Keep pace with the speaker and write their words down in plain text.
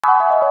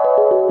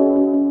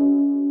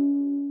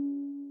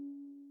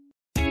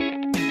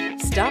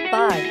Stop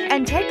by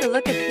and take a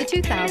look at the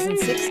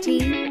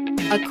 2016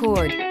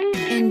 Accord.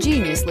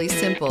 Ingeniously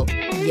simple,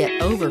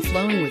 yet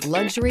overflowing with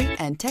luxury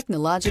and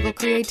technological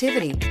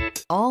creativity.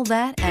 All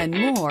that and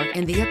more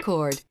in the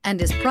Accord,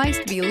 and is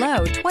priced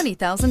below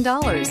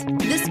 $20,000.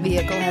 This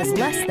vehicle has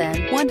less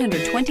than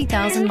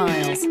 120,000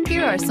 miles.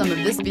 Here are some of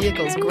this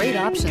vehicle's great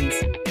options: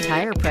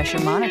 tire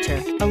pressure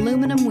monitor,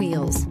 aluminum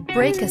wheels,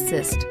 brake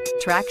assist,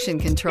 traction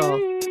control,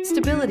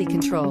 stability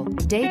control,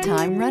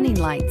 daytime running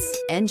lights,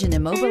 engine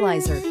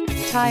immobilizer,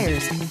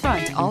 tires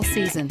front all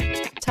season,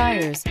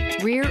 tires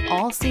rear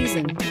all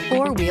season,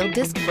 4-wheel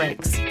disc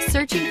brakes.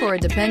 Searching for a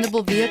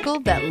dependable vehicle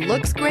that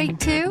looks great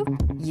too?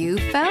 You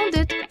found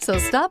it, so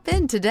stop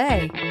in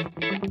today.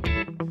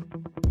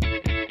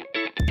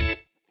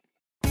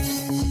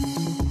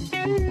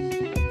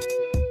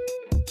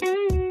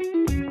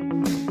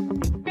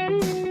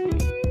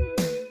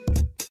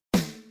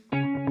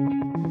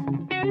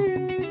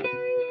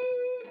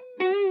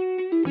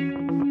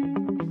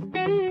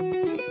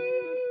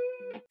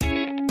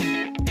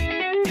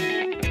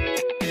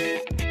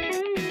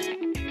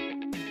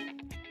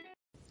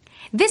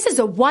 This is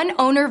a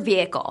one-owner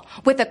vehicle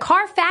with a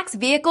Carfax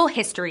Vehicle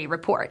History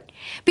Report.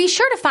 Be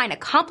sure to find a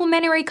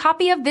complimentary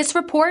copy of this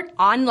report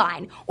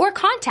online or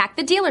contact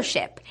the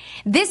dealership.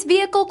 This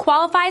vehicle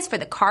qualifies for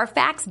the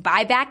Carfax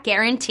Buyback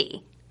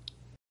Guarantee.